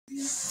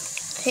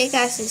Hey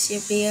guys, it's your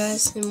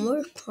BS and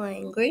we're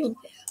playing Greenville.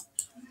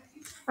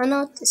 I know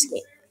what this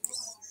game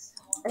is.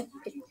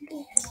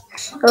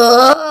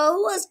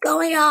 Oh, what's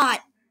going on?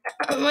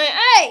 I'm like,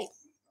 hey!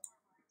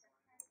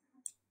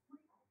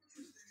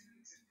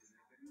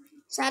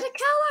 Is that a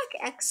cow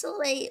like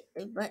excellent?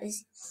 But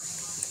is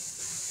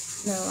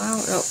no, I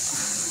don't know.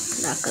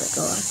 I'm not gonna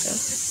go after him.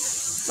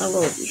 I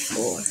will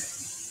before.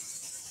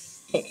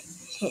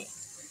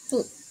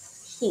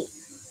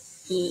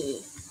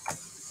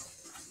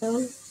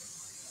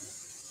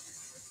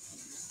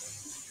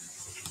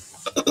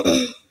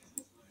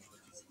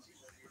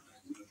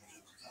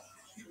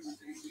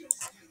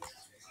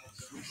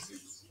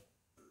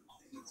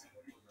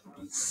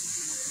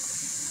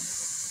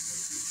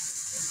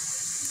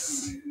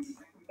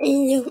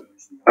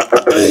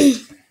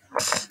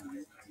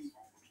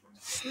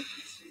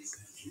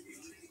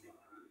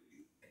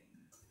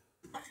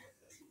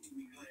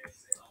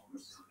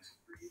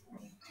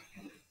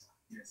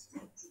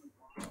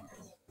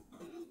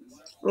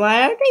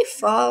 Why are they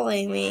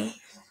following me?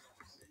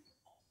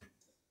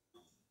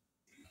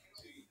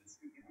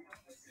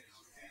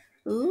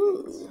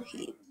 Ooh,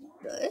 he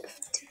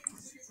left.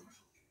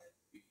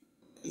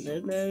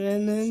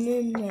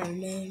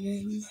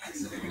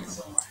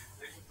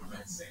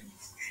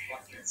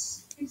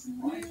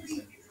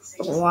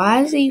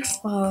 Why is he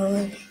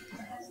following?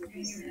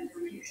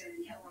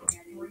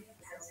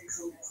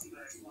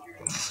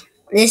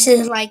 This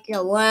is like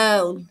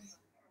alone.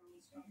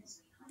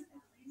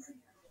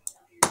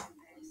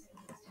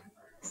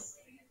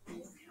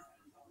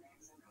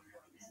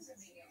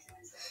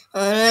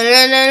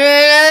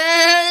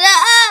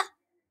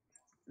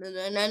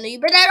 You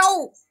better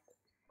know.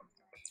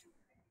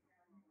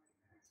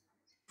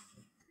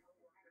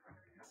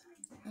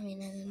 I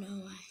mean, I don't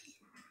know why.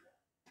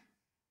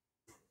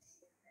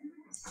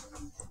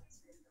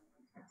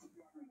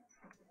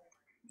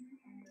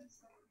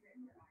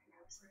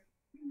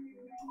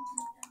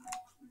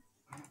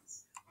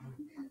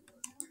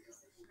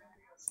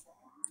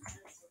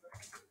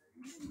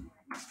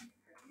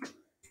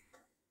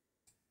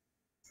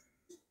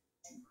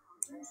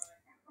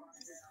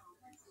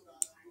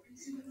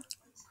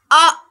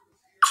 Ah,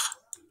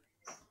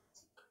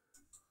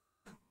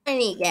 I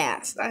need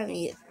gas. I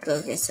need to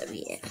go get some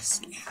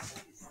gas.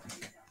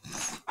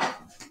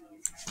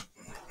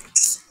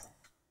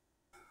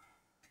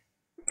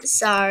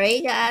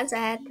 Sorry, guys. I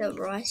had to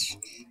rush to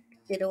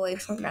get away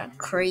from that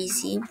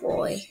crazy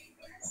boy.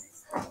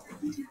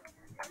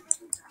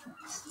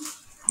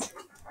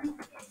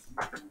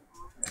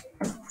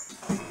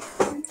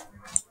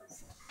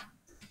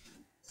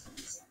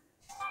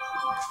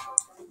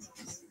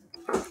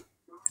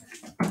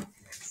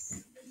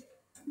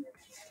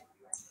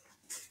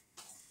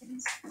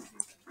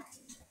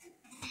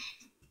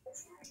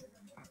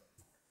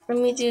 Let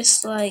me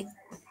just like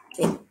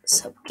get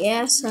some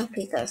gas up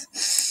because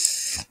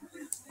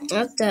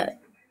not that.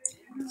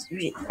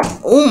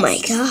 Oh my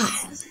god!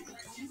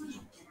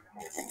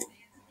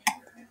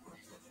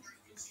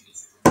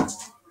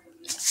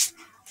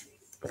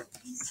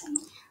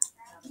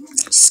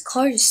 This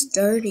car is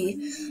dirty.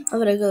 I'm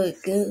gonna go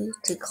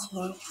to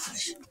car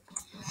wash.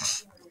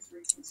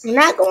 I'm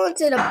not going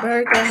to the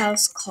Burger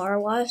House car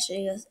wash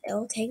because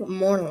it'll take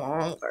more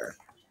longer.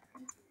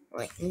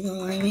 Like, you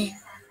know what I mean?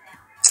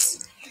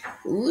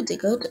 Ooh, they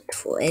go to the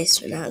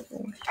toys. We're not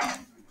going.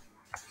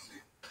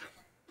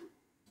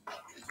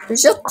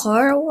 There's a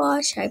car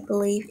wash, I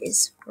believe,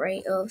 is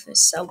right over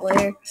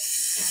somewhere.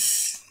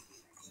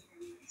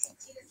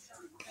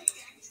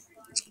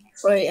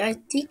 But I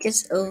think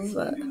it's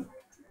over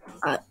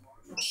up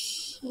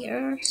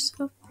here or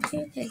something,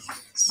 I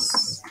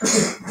guess.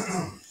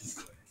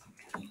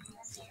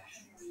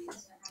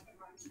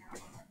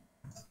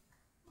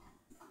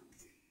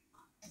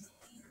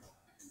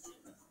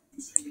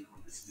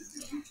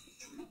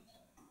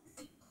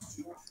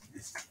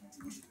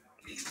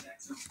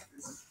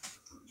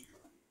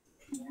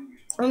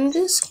 I'm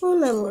just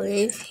gonna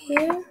live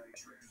here.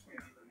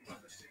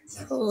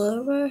 Pull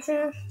over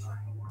here.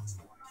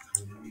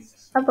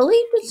 I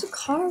believe there's a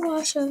car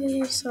wash over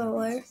here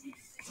somewhere.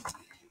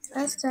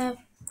 That's to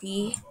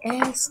be.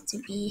 It has to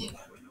be.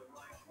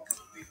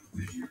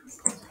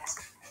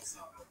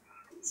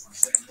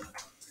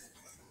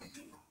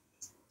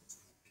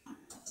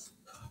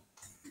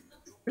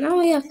 Now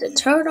we have to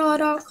turn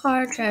on our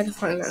car, try to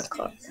find our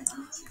car.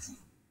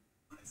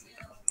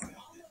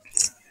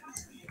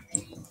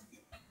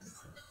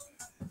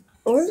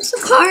 Where's the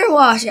car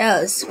wash?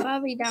 Oh, it's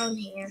probably down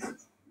here.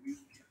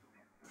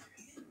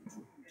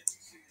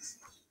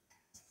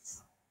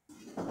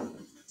 I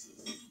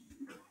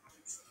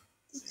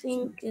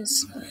think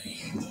it's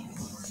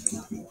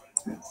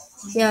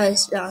yeah,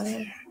 it's down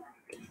there.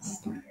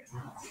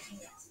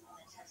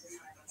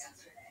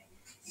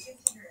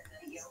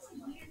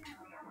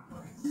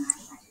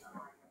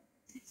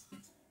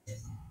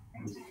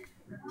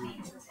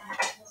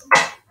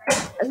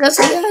 I guess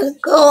I gotta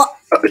go.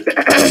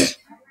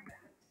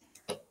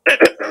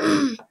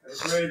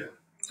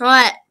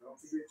 What? Don't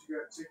forget you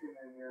got chicken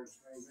in here and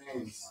string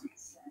beans.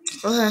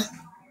 Okay.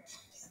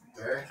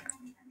 Okay?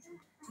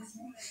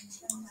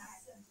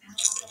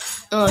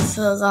 Oh, I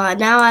forgot.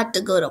 Now I have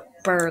to go to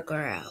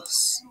Burger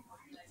House.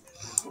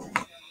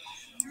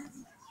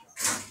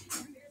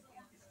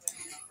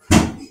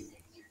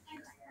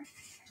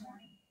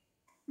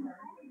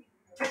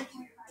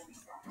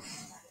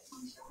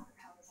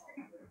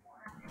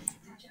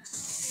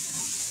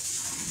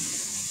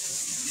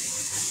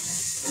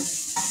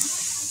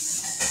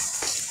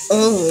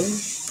 Oh,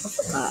 I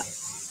forgot.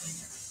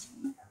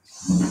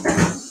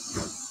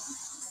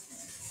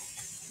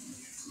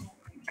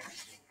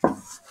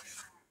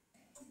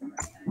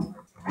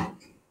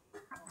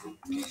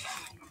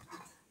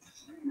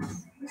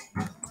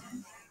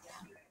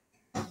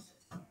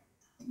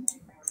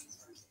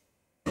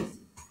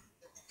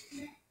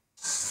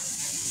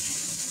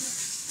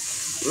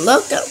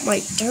 Look at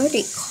my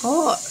dirty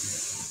car.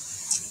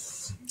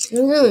 It's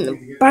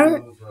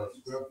burnt.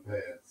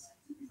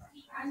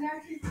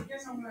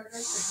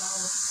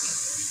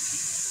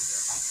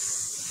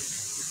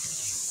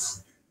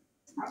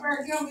 I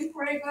better get them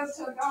before they go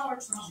to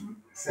 $1 something.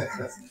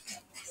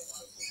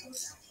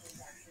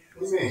 What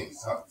do you mean?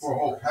 For a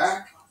whole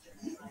pack?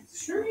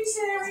 Sure, you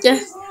said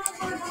everything's going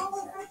for $1.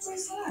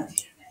 That's what I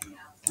said.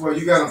 Well,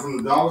 you got them from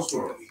the dollar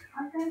store.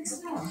 I think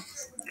so.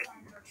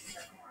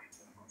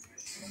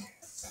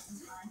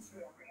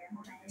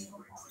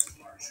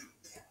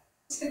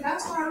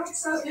 That's why it looks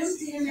so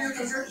empty in there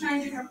because they're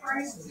changing their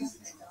prices.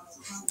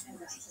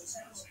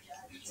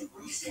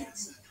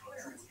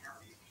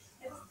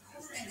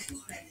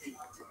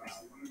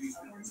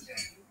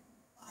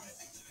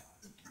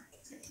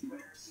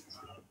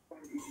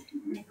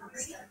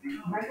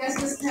 I guess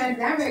this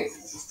pandemic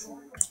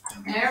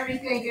and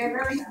everything gave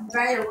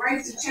everybody a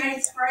right to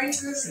change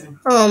prices.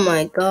 Oh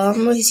my god,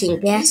 I'm losing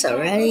gas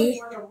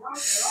already.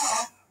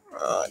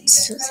 Oh,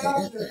 it's just a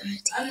good idea.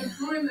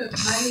 Unemployment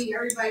money,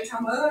 everybody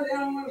talking about, oh, they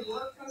don't want to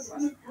work because of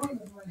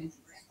unemployment money.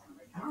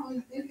 I don't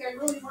even think they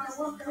really want to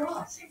work at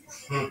all.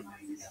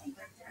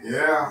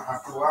 Yeah,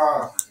 after a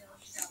while,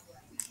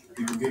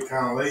 people get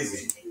kind of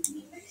lazy.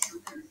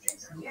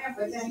 Yeah,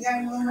 but they ain't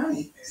got no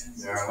money.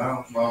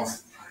 Yeah, well,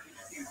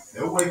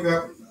 they'll wake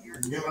up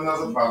and give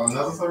about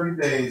another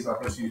 30 days.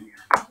 I bet you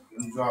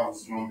them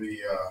jobs is gonna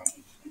be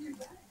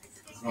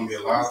there's gonna be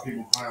a lot of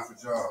people applying for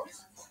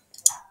jobs.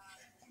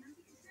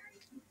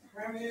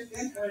 I mean, it's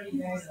been 30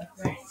 days, I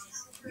think.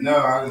 No,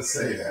 I didn't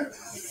say that.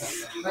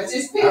 But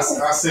just people.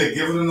 I said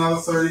give it another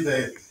 30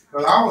 days.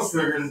 Because I was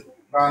figuring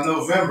by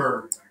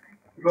November,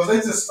 because they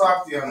just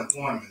stopped the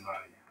unemployment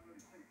money.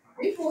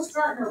 People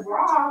starting to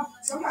rob.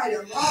 Somebody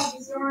robbed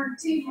the darn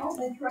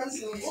T-Mobile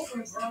president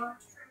looking for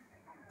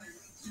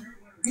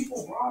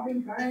people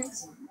robbing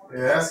banks.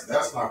 Yeah,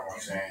 that's not going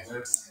to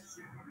change.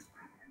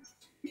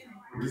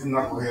 These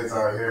knuckleheads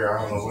out here,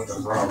 I don't know what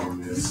the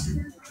problem is.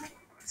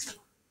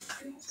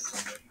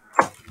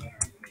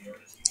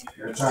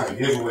 They're trying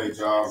to give away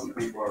jobs and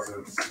people are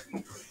just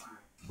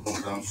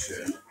doing dumb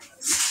shit.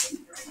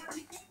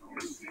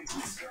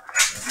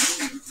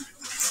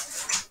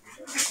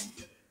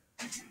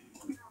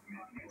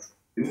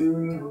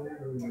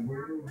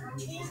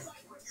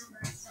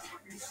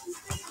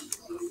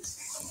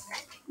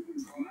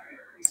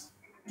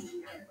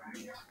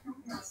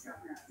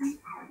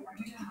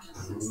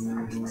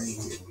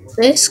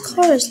 This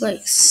car is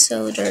like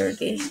so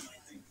dirty.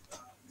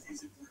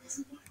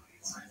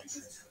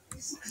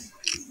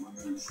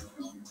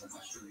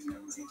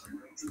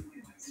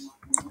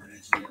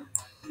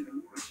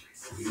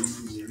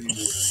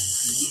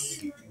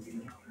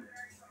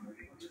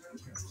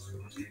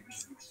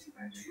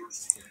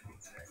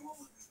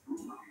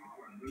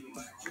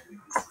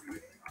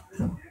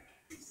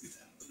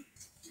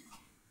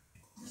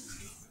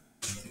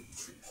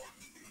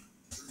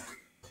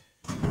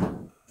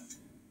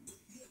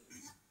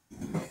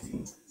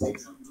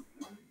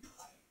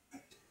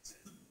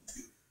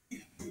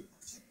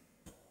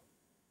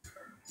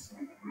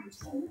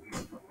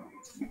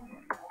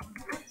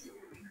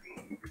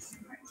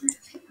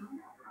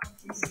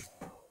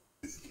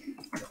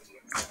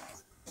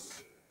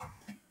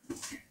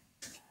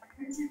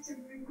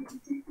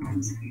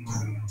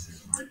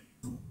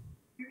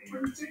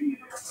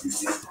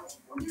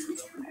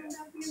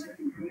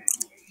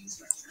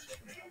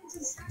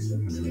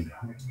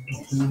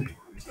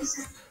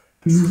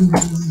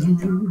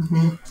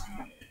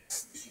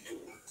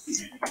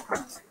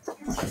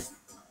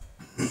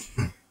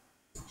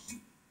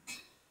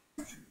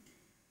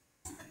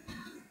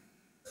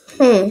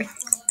 Hmm.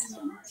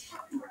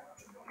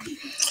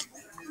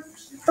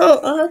 Oh,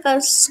 I got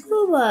a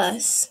school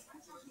bus.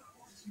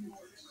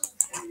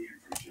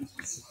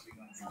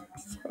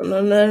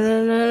 No, no,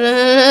 no, no,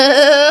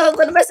 no. I'm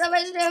gonna mess up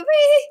my memory.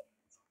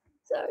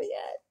 Sorry,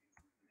 Dad.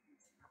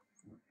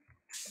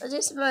 I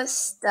just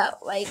messed up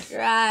my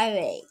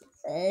driving.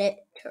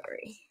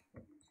 Literally.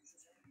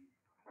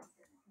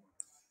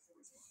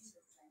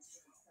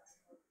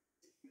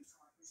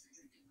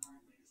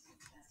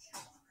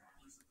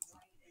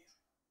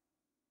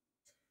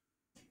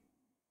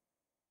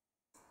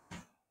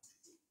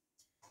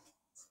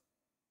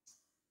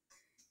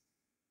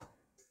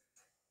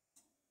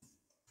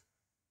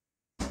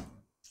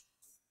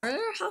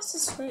 Our house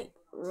is like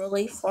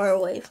really far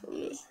away from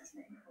me.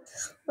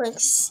 Like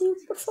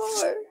super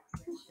far.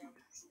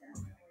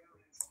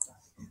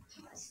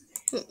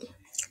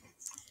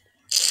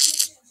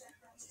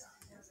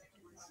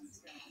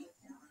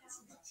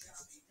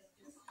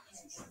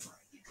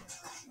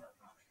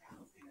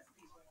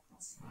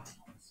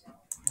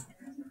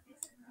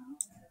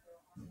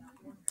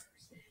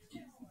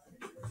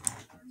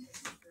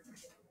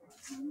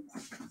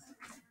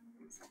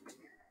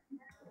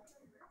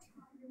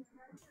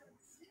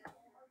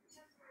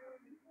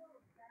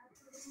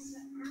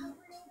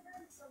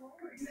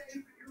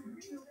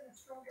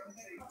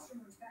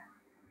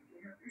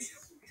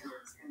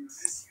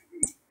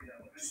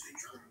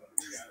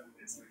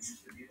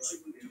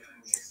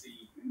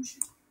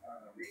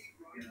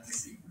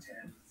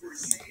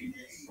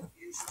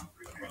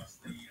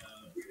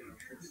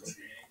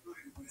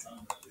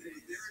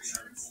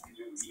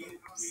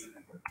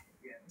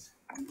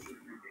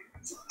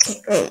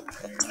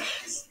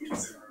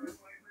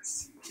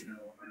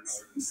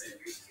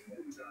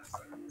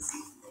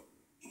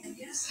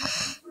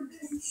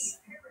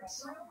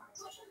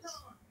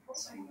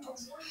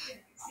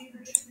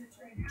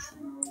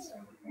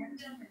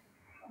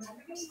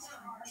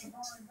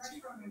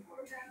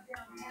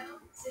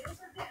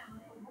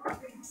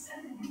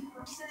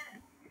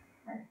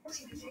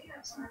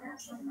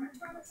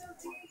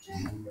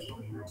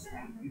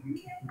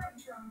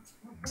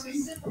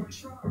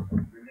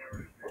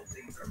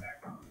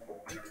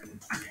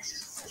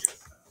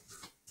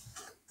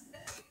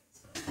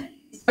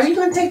 Are you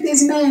gonna take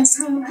these masks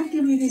home? I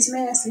give you these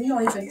masks and you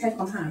don't even take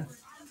them home.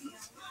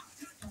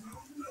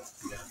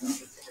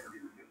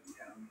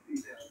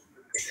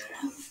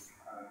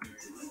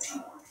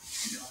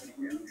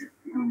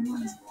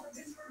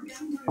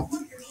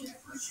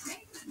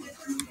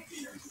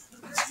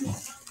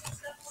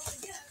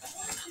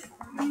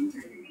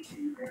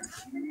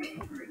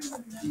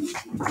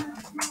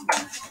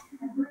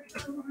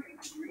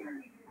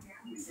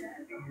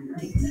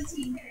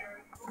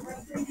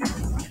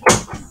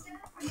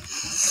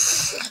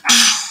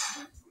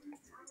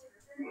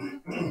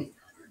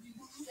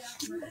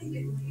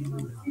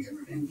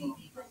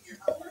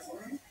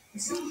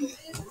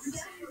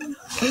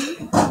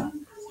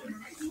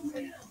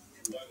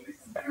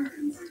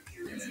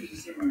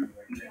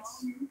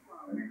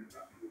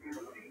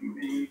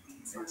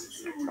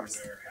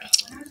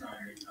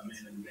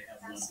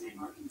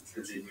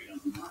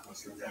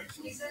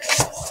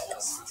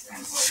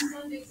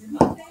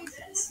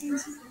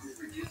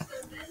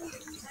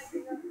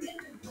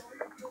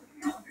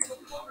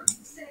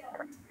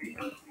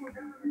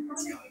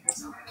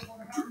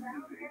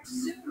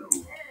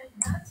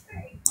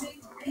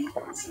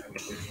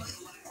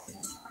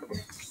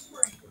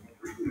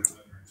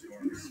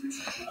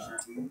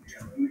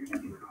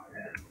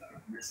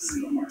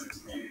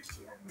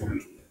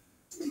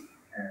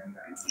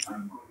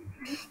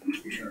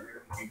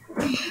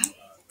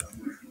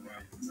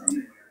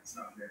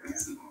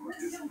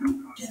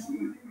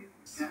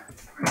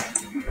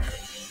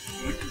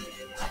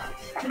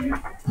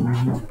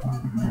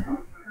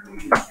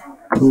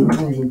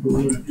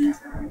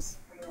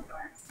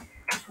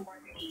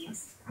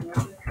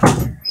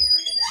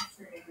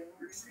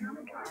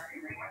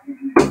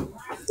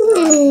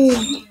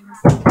 Mm.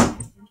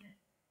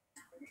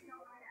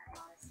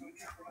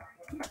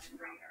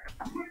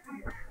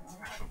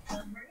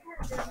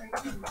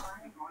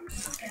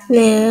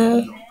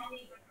 Yeah.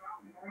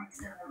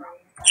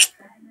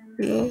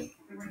 No.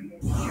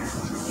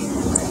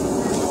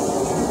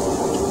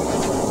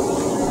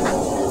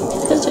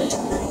 Cause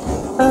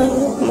I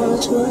might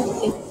as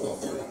well.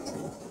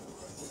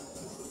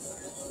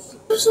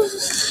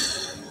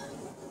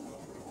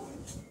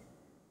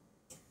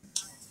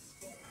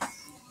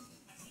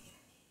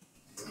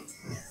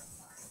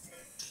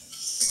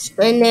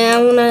 Right now,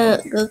 I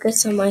wanna go get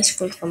some ice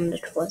cream from the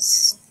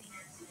Twist,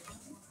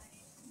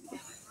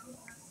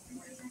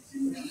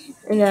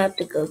 and I have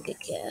to go get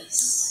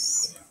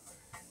gas.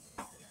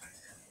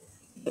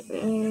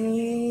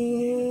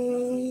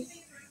 Mm.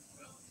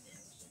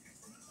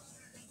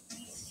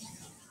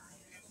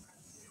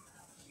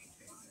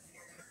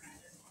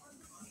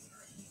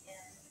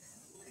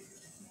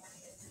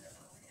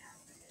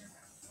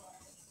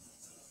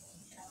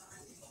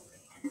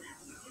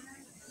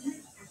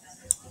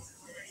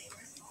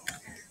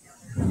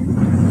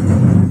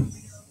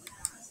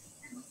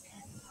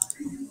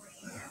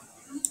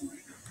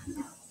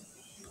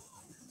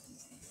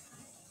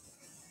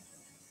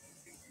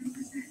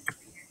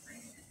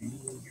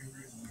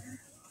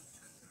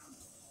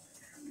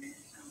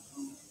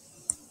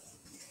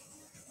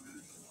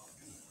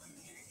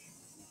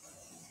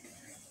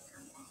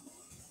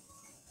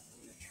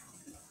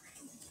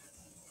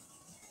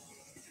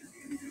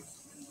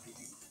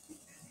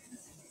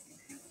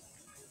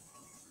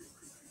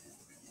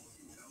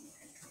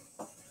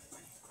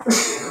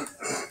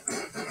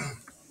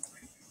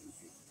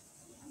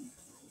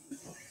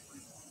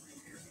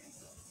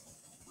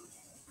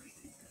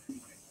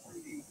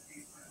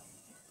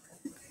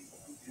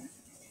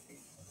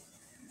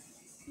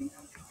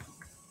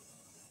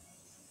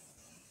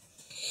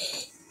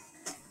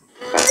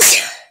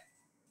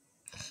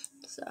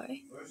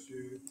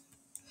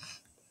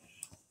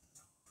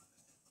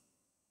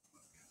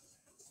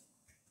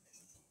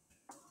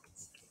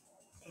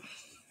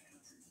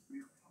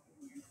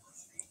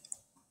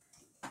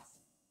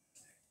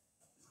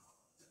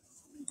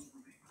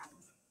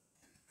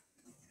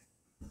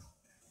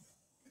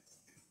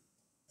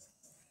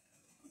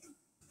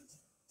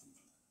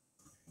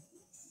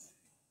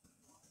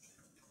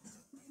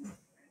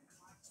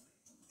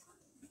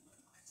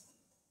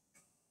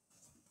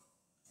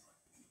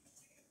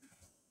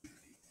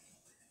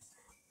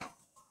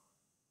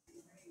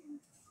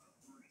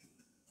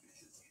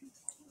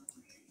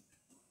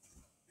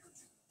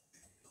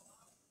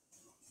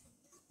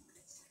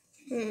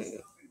 Hmm.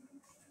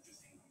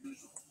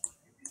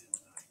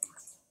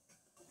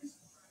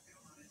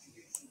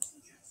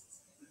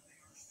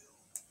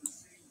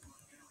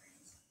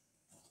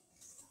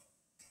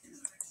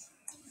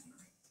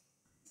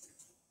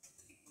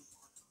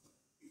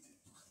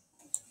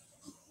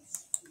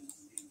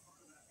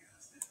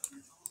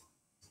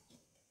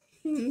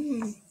 Hmm.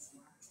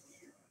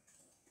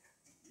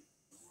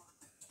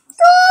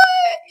 Door!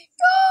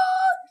 Door!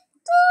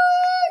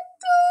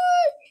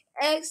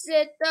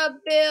 Exit the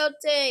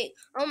building!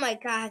 Oh my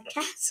god,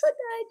 that's what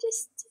I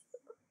just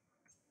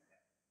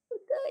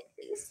What did I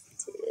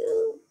just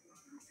do?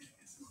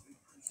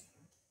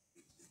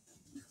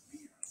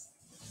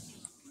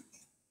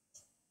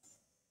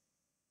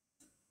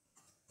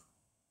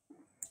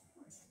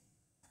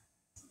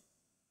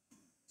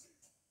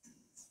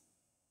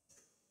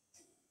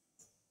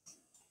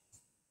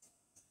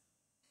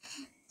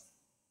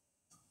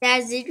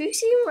 Dad, did you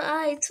see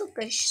why I took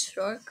a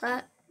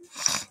shortcut?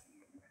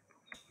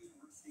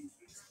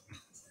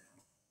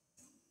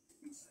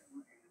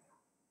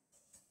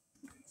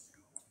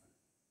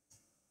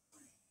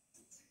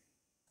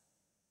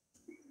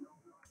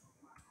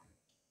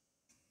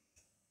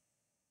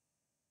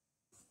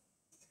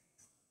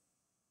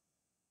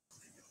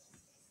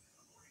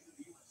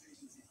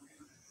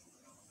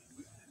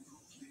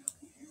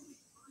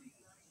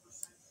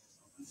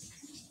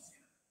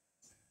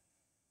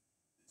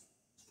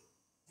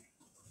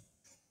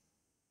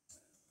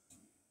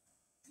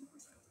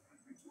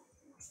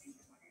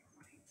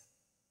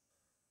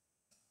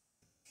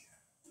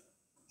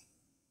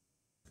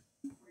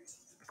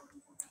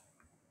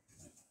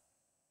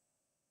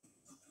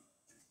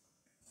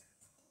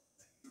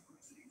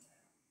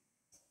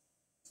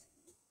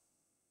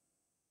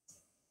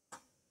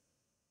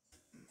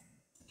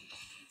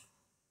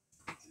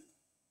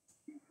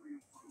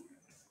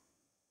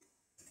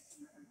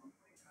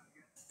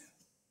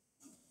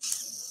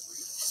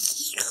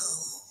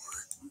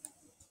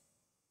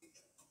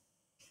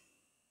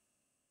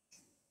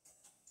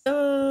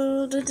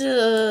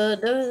 No,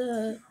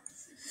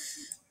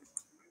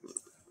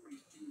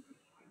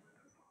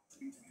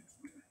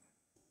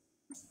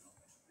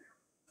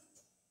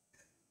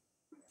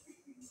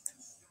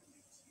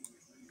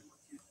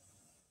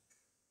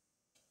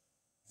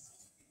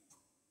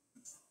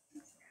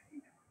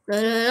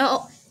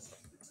 no.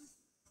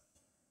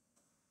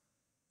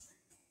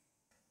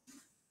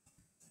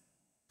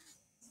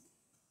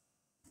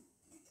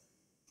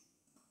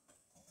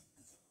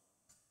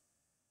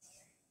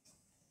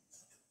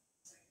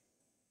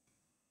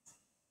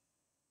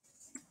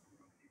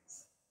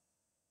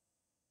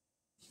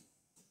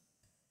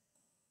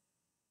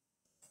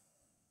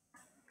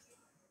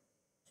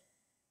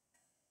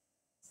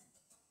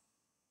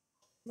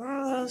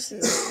 Mouse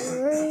is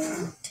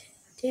right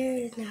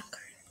there. Now,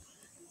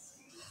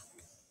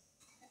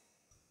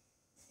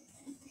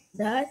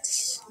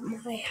 that's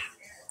my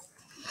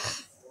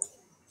house.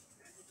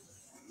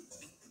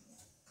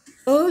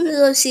 I want to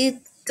go see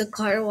the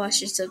car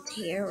washes up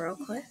here real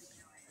quick.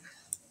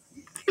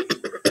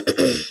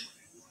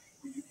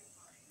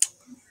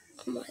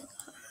 Oh my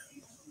god.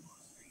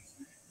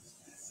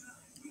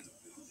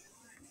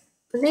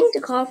 I think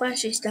the car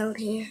wash is down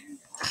here.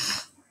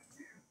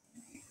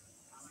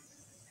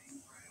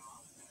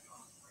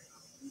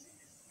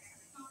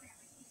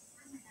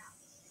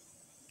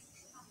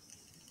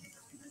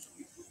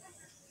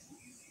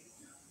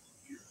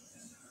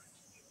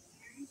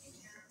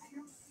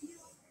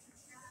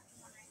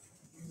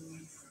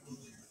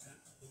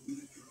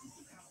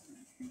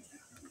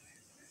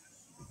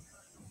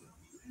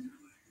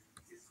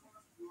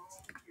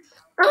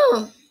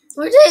 Oh,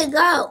 where did it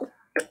go?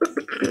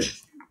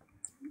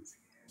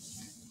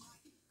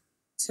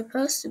 It's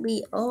supposed to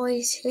be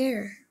always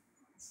here.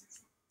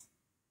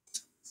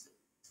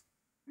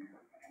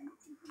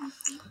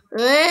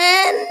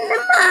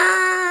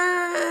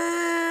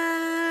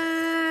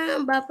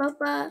 Ba, ba,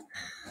 ba.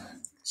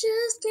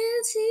 Just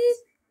can't see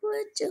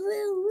what you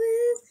will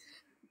with,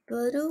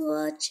 but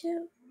watch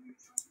you.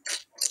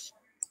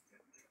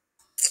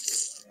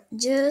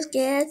 Just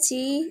can't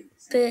see,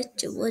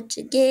 but what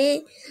you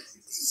get.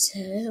 So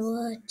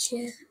watch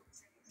you.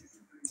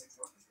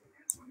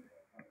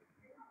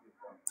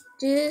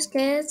 Just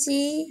can't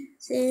see,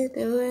 sit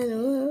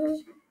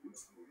around.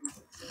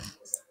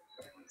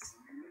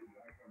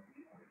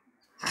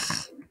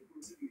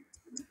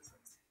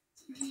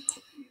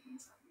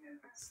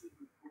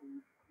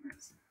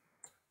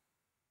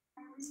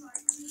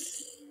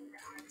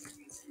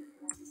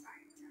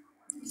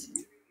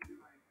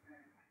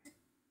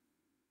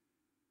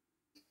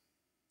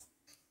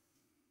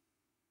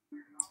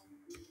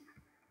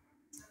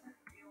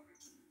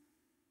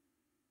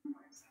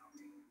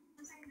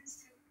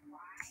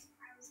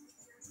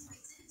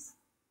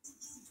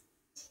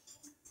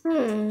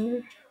 Hmm.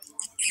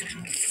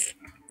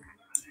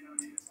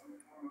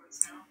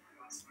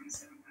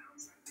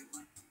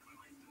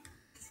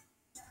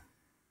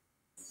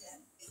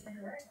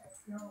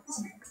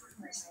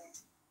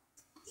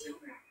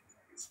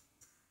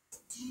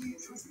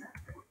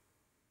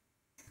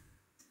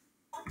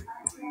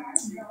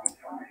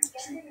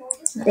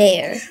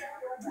 There.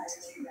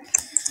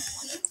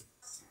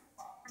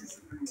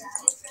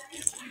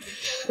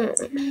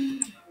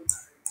 Hmm.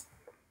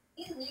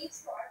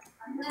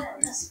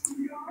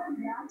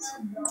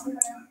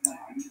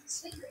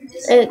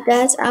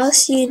 Guys, I'll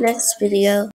see you next video.